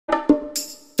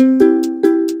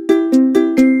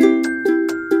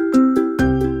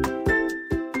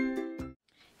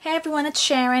it's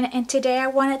Sharon, and today I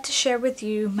wanted to share with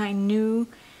you my new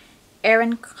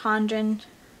Erin Condren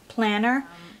planner.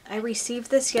 I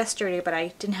received this yesterday, but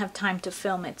I didn't have time to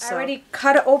film it. So I already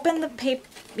cut open the paper,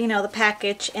 the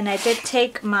package, and I did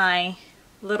take my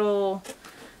little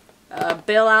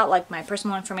bill out, like my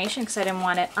personal information, because I didn't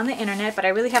want it on the internet, but I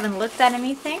really haven't looked at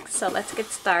anything, so let's get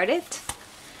started.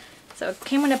 So it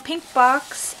came in a pink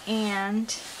box, and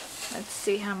let's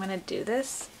see how I'm going to do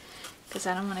this, because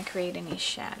I don't want to create any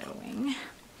shadowing.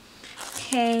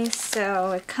 Okay,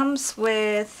 so it comes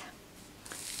with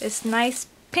this nice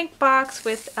pink box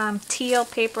with teal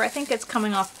paper. I think it's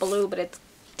coming off blue, but it's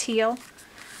teal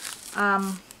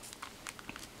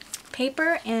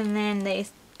paper, and then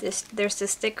there's the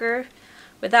sticker.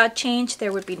 Without change,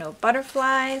 there would be no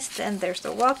butterflies. Then there's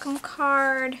the welcome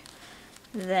card.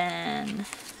 Then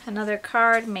another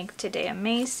card, make today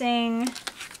amazing.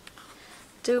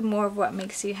 Do more of what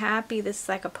makes you happy. This is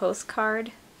like a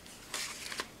postcard.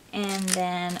 And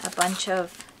then a bunch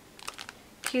of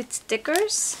cute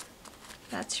stickers.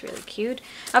 That's really cute.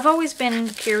 I've always been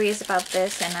curious about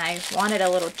this, and I wanted a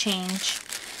little change.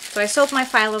 So I sold my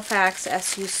Filofax,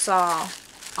 as you saw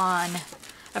on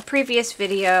a previous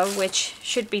video, which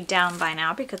should be down by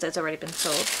now because it's already been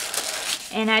sold.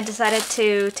 And I decided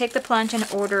to take the plunge and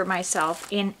order myself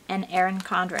in an Erin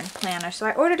Condren planner. So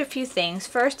I ordered a few things.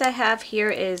 First I have here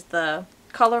is the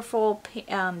colorful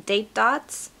date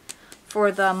dots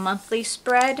for the monthly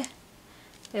spread.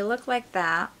 They look like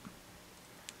that.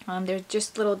 They're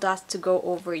just little dots to go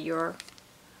over your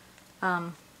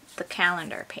the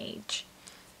calendar page.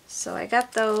 So I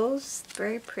got those,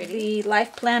 very pretty. The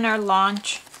Life Planner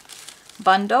Launch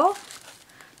Bundle,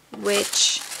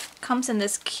 which comes in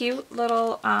this cute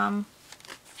little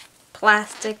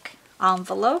plastic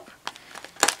envelope,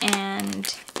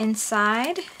 and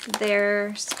inside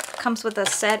there comes with a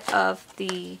set of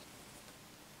the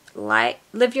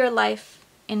Live Your Life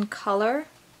in Color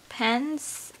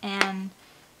pens and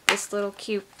this little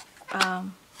cute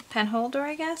pen holder,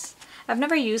 I guess. I've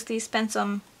never used these pens, so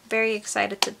I'm very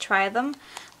excited to try them.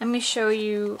 Let me show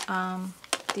you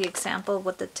the example of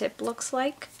what the tip looks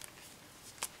like.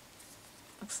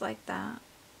 Looks like that.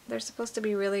 They're supposed to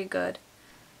be really good,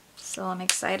 so I'm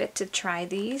excited to try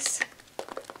these.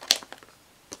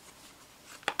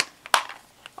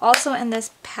 Also in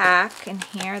this pack in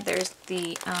here, there's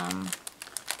the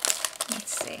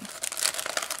let's see.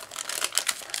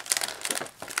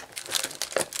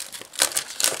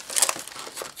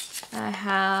 I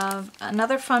have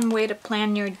another fun way to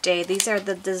plan your day. These are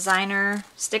the designer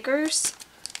stickers.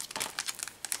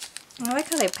 I like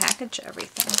how they package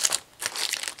everything.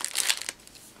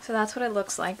 So that's what it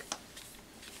looks like.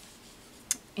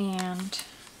 And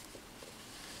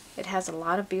it has a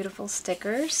lot of beautiful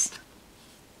stickers.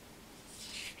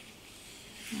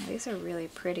 Oh, these are really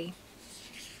pretty.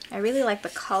 I really like the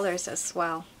colors as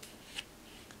well.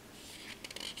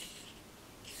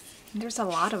 There's a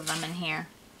lot of them in here.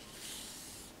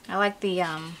 I like the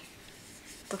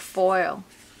foil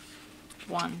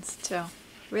ones too.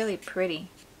 Really pretty.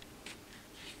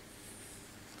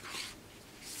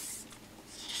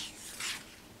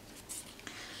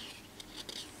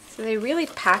 So they really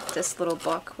packed this little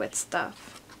book with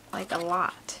stuff, like a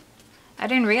lot. I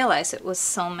didn't realize it was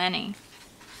so many,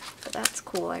 but that's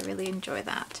cool. I really enjoy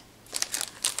that.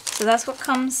 So that's what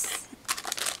comes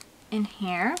in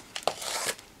here.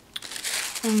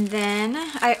 And then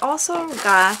I also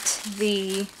got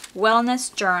the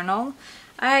wellness journal.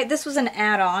 This was an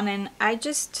add-on, and I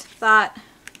just thought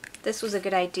this was a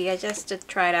good idea just to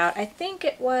try it out. I think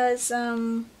it was, I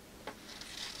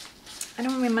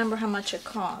don't remember how much it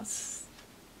costs,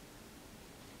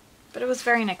 but it was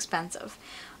very inexpensive.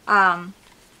 And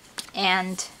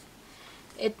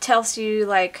it tells you,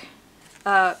 like,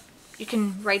 you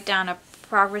can write down a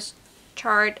progress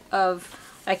chart of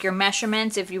like your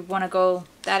measurements if you want to go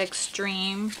that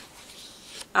extreme.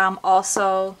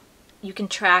 Also, you can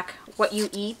track what you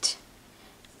eat,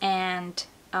 and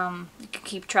you can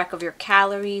keep track of your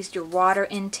calories, your water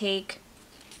intake.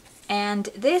 And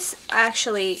this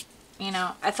actually,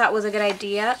 I thought was a good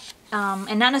idea,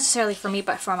 and not necessarily for me,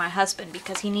 but for my husband,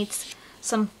 because he needs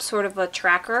some sort of a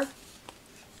tracker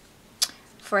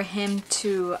for him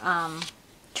to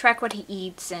track what he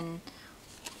eats and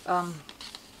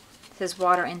his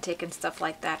water intake and stuff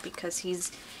like that, because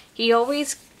he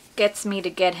always gets me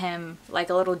to get him like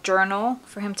a little journal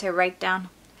for him to write down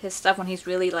his stuff when he's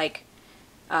really like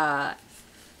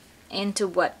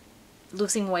into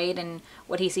losing weight and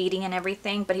what he's eating and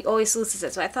everything, but he always loses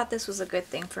it. So I thought this was a good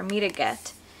thing for me to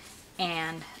get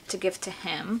and to give to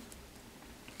him.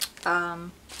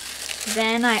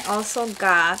 Then I also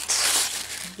got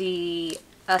the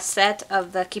a set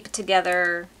of the Keep It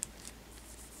Together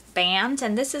bands,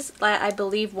 and this is, I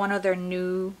believe, one of their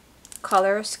new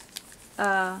colors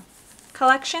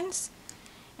collections.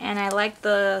 And I like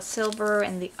the silver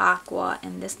and the aqua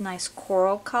and this nice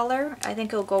coral color. I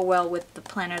think it'll go well with the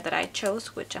planner that I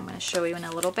chose, which I'm going to show you in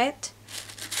a little bit.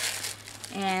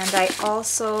 And I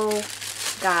also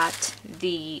got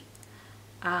the,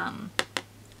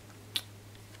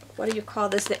 what do you call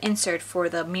this? The insert for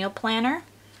the meal planner.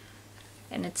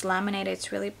 And it's laminated.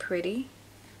 It's really pretty.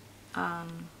 To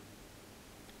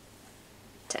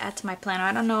add to my planner.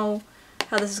 I don't know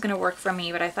how this is going to work for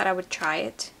me, but I thought I would try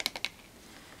it.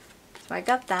 So I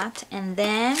got that. And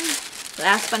then,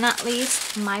 last but not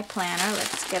least, my planner.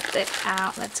 Let's get it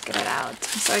out. Let's get it out. I'm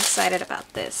so excited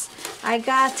about this. I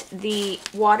got the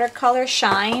Watercolor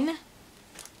Shine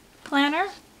planner.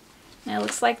 And it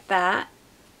looks like that.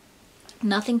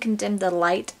 Nothing can dim the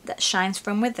light that shines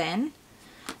from within.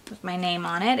 With my name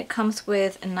on it. It comes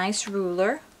with a nice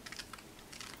ruler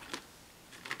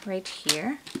right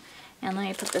here. And let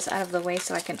me put this out of the way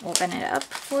so I can open it up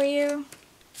for you.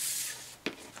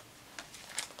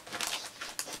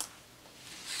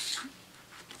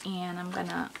 And I'm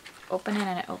gonna open it,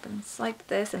 and it opens like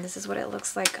this, and this is what it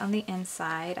looks like on the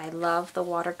inside. I love the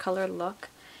watercolor look.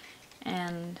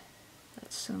 And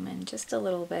let's zoom in just a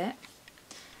little bit.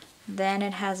 Then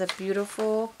it has a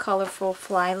beautiful colorful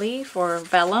fly leaf or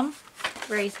vellum,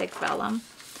 very thick vellum.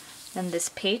 Then this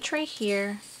page right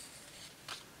here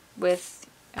with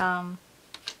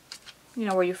you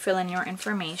know, where you fill in your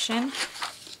information.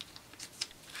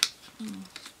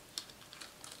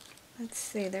 Let's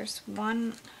see, there's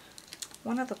one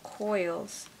of the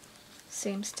coils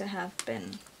seems to have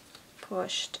been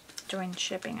pushed during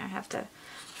shipping. I have to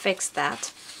fix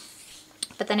that.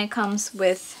 But then it comes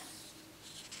with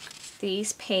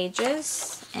these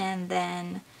pages, and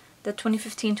then the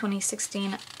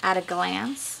 2015-2016 at a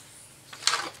glance.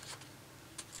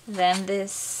 Then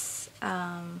this,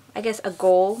 I guess, a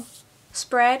goal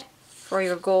spread for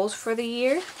your goals for the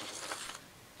year.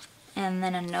 And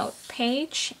then a note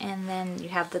page, and then you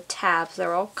have the tabs.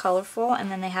 They're all colorful, and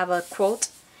then they have a quote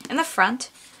in the front.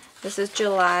 This is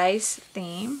July's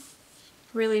theme.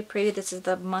 Really pretty. This is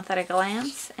the month at a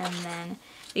glance. And then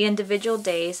the individual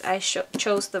days, I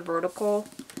chose the vertical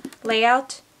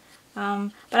layout.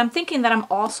 But I'm thinking that I'm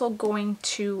also going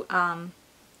to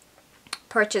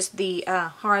purchase the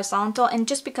horizontal, and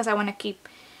just because I want to keep,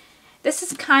 this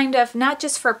is kind of not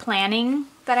just for planning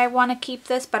that I want to keep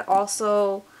this, but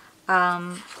also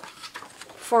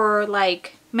for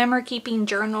like memory keeping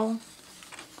journal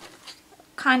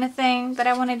kind of thing that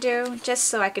I want to do, just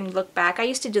so I can look back. I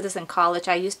used to do this in college.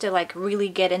 I used to like really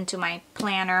get into my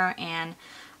planner and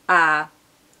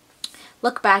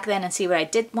look back then and see what I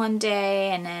did one day,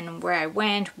 and then where I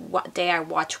went, what day I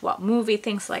watched what movie,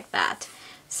 things like that.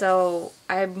 So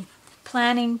I'm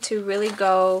planning to really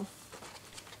go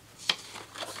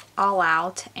all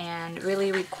out and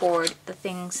really record the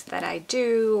things that I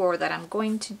do or that I'm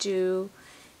going to do,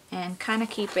 and kind of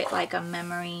keep it like a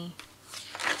memory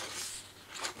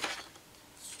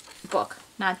book,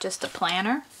 not just a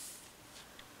planner.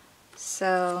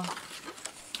 So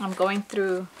I'm going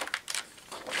through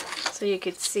so you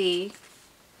could see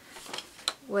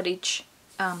what each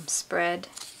spread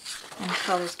and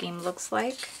color scheme looks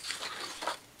like.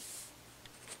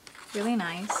 Really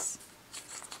nice.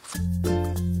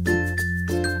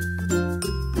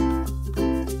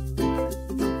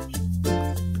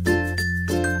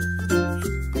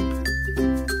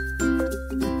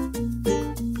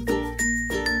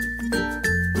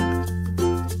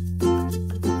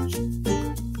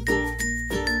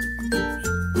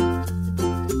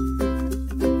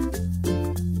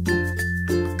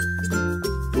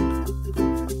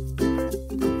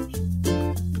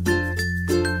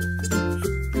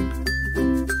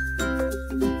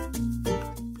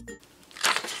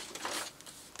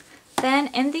 Then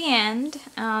in the end,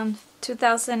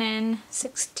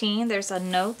 2016, there's a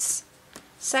notes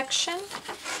section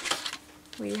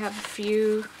where you have a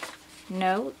few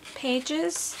note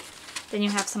pages. Then you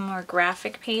have some more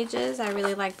graphic pages. I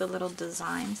really like the little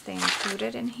designs they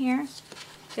included in here.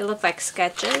 They look like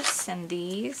sketches, and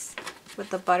these with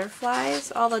the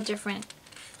butterflies, all the different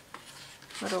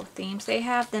little themes they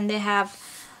have. Then they have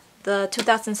the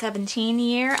 2017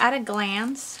 year at a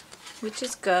glance, which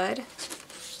is good.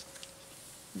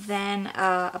 Then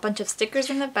a bunch of stickers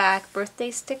in the back,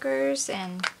 birthday stickers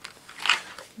and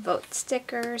vote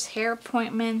stickers, hair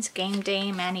appointments, game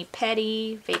day,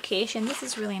 mani-pedi, vacation. This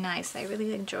is really nice. I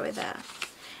really enjoy that.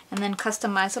 And then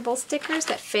customizable stickers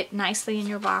that fit nicely in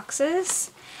your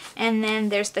boxes. And then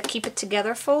there's the Keep It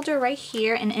Together folder right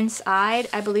here. And inside,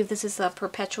 I believe this is a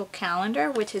perpetual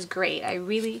calendar, which is great. I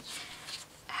really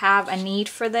have a need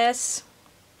for this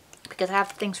because I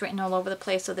have things written all over the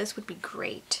place, so this would be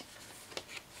great.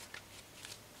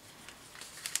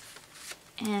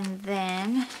 And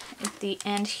then at the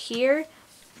end here,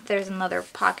 there's another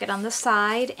pocket on the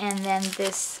side, and then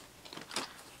this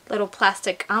little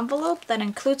plastic envelope that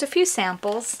includes a few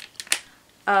samples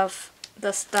of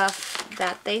the stuff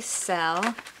that they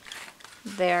sell.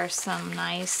 There are some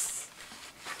nice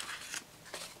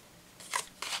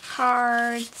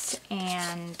cards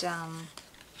and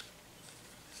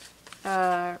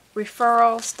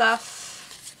referral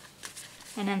stuff,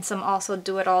 and then some also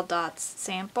do-it-all dots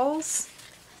samples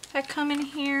that come in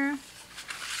here.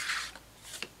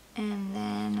 And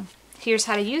then here's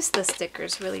how to use the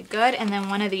stickers, really good. And then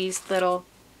one of these little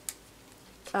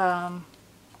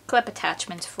clip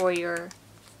attachments for your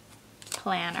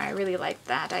planner. I really like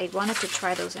that. I wanted to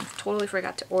try those and totally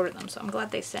forgot to order them, so I'm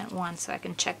glad they sent one so I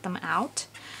can check them out.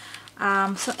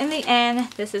 So in the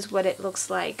end, this is what it looks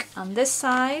like on this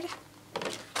side.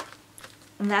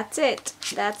 And that's it.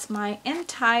 That's my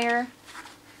entire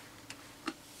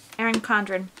Erin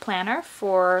Condren planner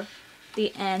for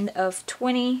the end of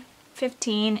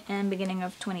 2015 and beginning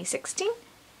of 2016.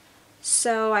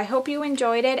 So I hope you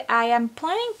enjoyed it. I am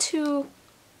planning to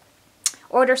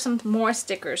order some more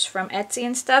stickers from Etsy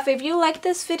and stuff. If you like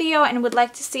this video and would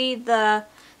like to see the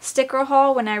sticker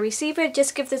haul when I receive it,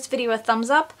 just give this video a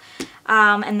thumbs up,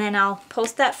 and then I'll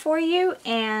post that for you.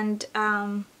 And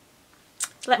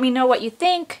let me know what you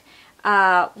think,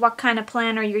 what kind of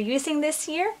planner you're using this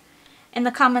year in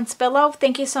the comments below.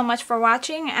 Thank you so much for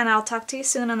watching, and I'll talk to you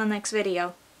soon on the next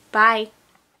video. Bye!